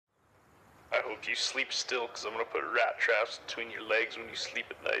hope you sleep still, because I'm going to put rat traps between your legs when you sleep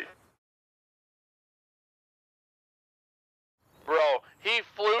at night. Bro, he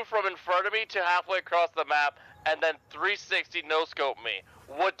flew from in front of me to halfway across the map and then 360 no-scoped me.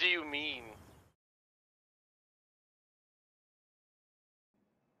 What do you mean?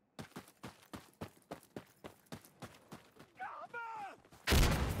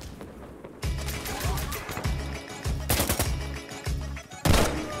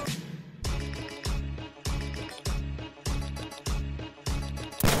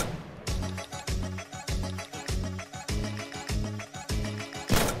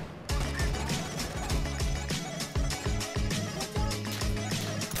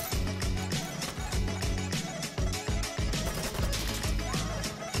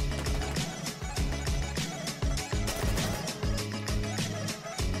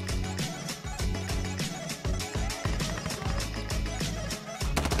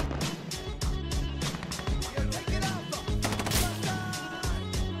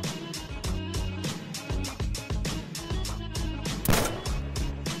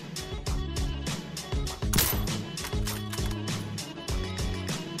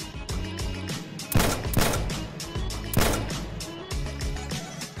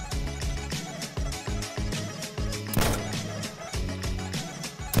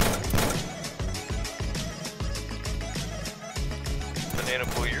 Banana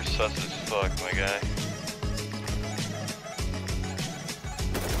boy, you're sus as fuck, my guy.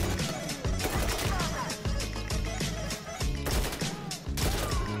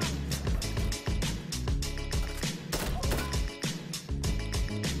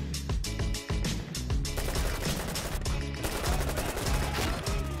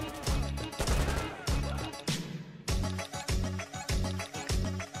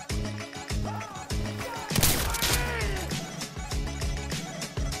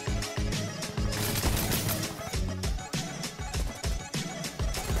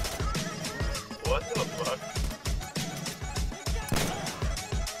 What the fuck?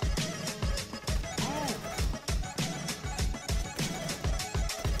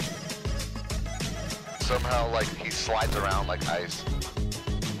 Somehow, like, he slides around like ice.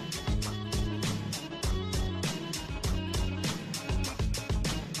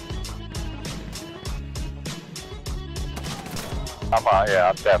 Yeah,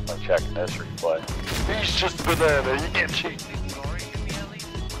 I'm definitely checking this replay. He's just a banana, you can't cheat.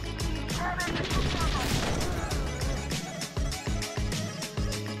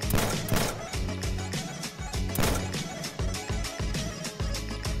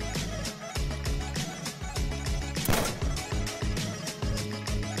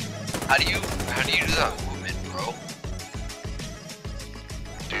 How do you do that movement, bro?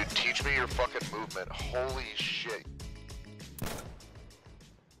 Dude, teach me your fucking movement. Holy shit.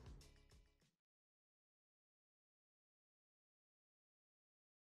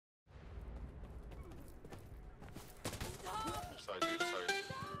 Sorry, dude, sorry.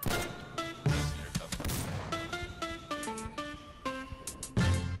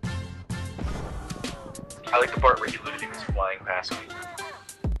 I like the part where he literally was flying past me.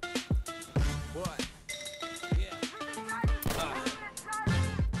 What? Yeah.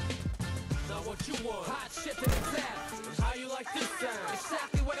 Now what you want? Hot shit to the tap. How you like this sound?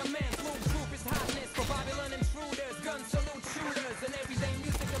 Exactly what a man. Flu troop is hotness for Babylon intruders, gun salute shooters, and everyday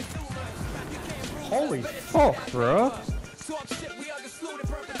music consumers. You can't prove Holy fuck, bro. Talk shit, we are the excluded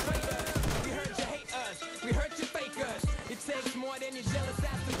perpetrators. We heard you hate us, we heard you fake us. It takes more than your jealous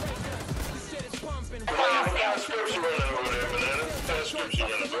ass to break us. This shit is pumping.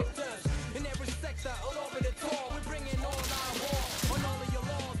 In every sector, all over the tour, we're bringing all our war. On all of your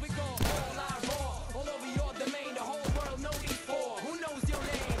laws, we go all our raw. All over your domain, the whole world know these four. Who knows your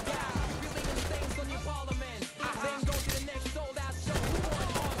name? Yeah, we leaving stains on your parliament. Then go to the next sold out show. Who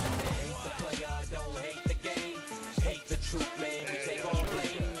want argument? Hate the player, don't hate the game. Hate the truth, man. We take all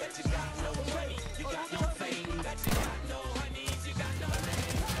blame. That you got no money, you got no fame. That you got no honeys, you got no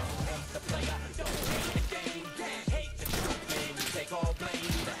name. Hate the player, don't hate the game. Hate the truth, man. We take all blame.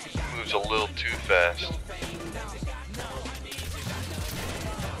 That you got Moves a little too fast.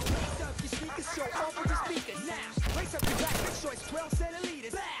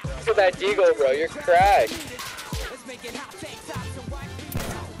 Look at that deagle, bro. You're cracked.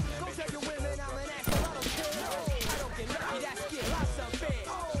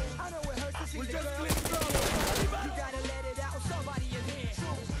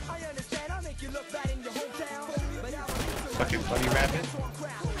 Fucking funny rapping.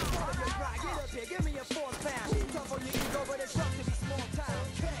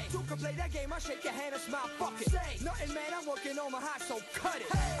 Play that game, I shake your hand and smile, fuck it. Nothing, man, I'm working on my hot, so cut it.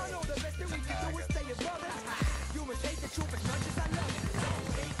 I know the best that we can do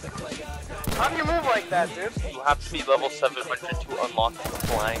How do you move like that, dude? You have to be level 700 to unlock the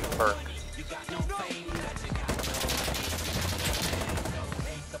flying perk.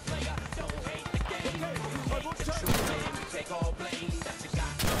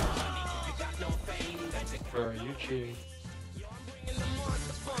 Bro, you cheating.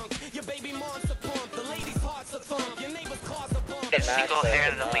 It's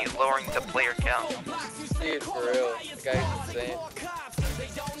single-handedly lowering the player count. Dude, for real. The guy's insane.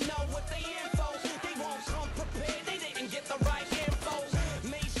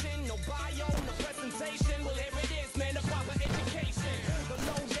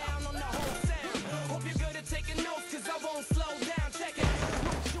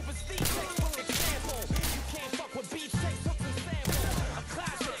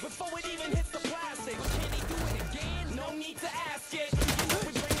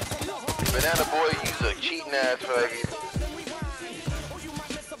 Banana boy, you's a cheating ass faggot.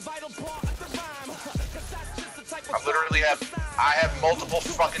 I have multiple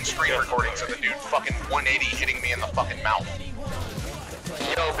fucking screen recordings of the dude fucking 180 hitting me in the fucking mouth.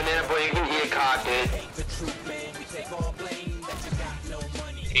 Yo, Banana Boy, you can eat a cock, dude.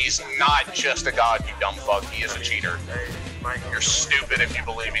 He's not just a god, you dumb fuck. He is a cheater. You're stupid if you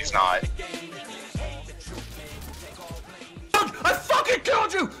believe he's not. I fucking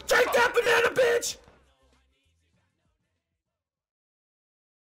killed you! Take that banana, bitch!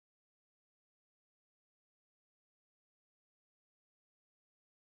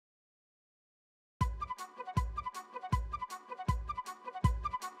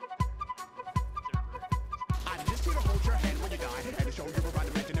 I'm just here to hold your hand when you die and to show you around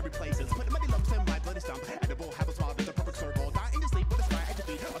imaginary places. Put money lumps in my bloody stump and it will have a smile that's a perfect circle. Die in your sleep with a sky at your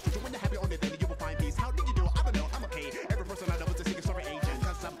feet. I'll shoot you when you're happy on it, then you will find peace. How did you do? I don't know, I'm okay. Every person I know is a secret story agent.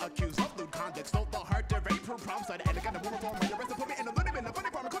 Cause I'm accused of lewd conduct. Stole the heart, they're very pro prom side. And I got a woman for my arrest and put me in a little bit of funny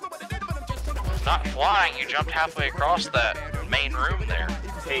farm. Cause I'm what I did, but I'm just gonna hold Not flying, you jumped halfway across that main room there.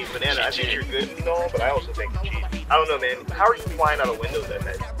 Hey, Banana, I think you're good and all, but I also think you cheat. I don't know, man. How are you flying out of windows at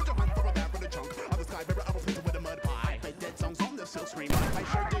night? I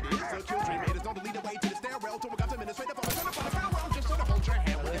sure did it. So kill dream. It is not to lead the way to the stairwell till we got 10 minutes straight up on the farewell. Just sort of hold your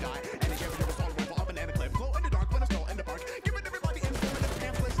hand when you die. And give you a solid rifle up banana cliff. Glow in the dark when I stroll in the park. Giving everybody informative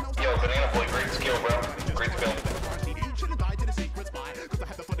pamphlets. Yo, Banana Boy, great skill, bro. Great skill. You shouldn't die to the secret spy. Cause I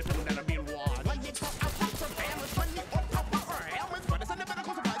have the funny feeling that I'm being watched. When you talk out from some families, when you up our helmets. But it's a never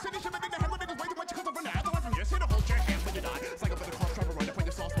close supply. City shipping in the hand when niggas way too much cause I'm running out of life. Just here to hold your hand when you die. It's like a bit of cross travel right up on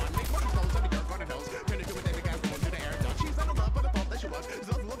your soft spot. Make money flows under your garden hose. Turn into a daily guy going to the air. She's not in love, but I thought that she was.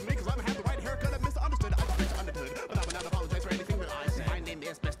 Doesn't look me cause I don't have the right haircut. I misunderstood. I just understood. But I will not apologize for anything that I said. My name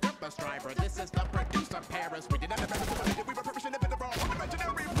is Mr. Bus Driver. This is the producer Paris. We did not have to we were purposing a bit of our own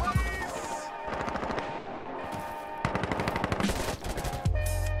imaginary place.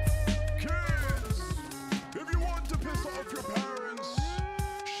 Kids, if you want to piss off your parents,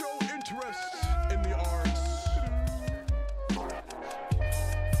 show interest in the arts.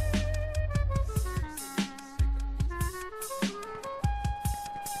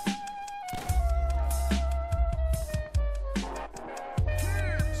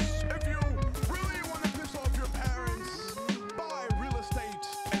 Kids, if you really want to piss off your parents, buy real estate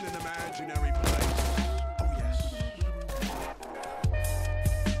in an imaginary place. Oh yes.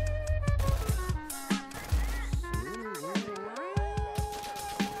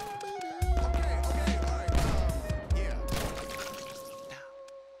 Okay, alright, yeah.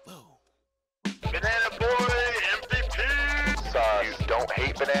 Banana boy, MVP! You don't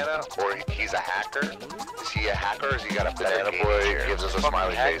hate Banana, or he's a hacker? Is he a hacker, or has he got a Banana boy gives us a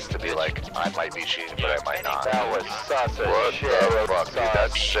smiley face to be like, I might be cheating, but I might not. That was sus as shit. What the fuck, dude?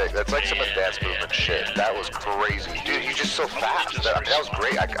 That's sick. That's like some advanced movement shit. That was crazy. Dude, he's just so fast. That was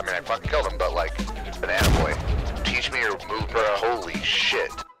great. I mean, I fucking killed him, but like, Banana boy, teach me your move, bro. Holy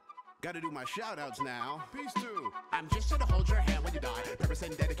shit. Gotta do my shout-outs now. Peace too. I'm just here to hold your hand when you die. Purpose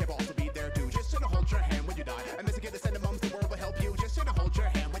and dedicate will also be there too. Just here to hold your hand when you die. And miss get the send mums, the world will help you. Just here to hold your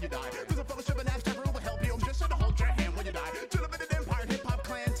hand when you die. Cause a fellowship and abstract rule will help you. I'm just here to hold your hand when you die. To the minute empire, hip-hop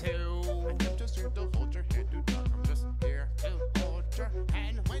clan too. And I'm just here to hold your hand, dude. I'm just here to hold your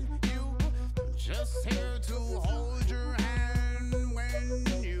hand when you. I'm just here to hold your hand when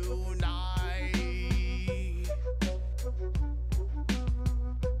you die.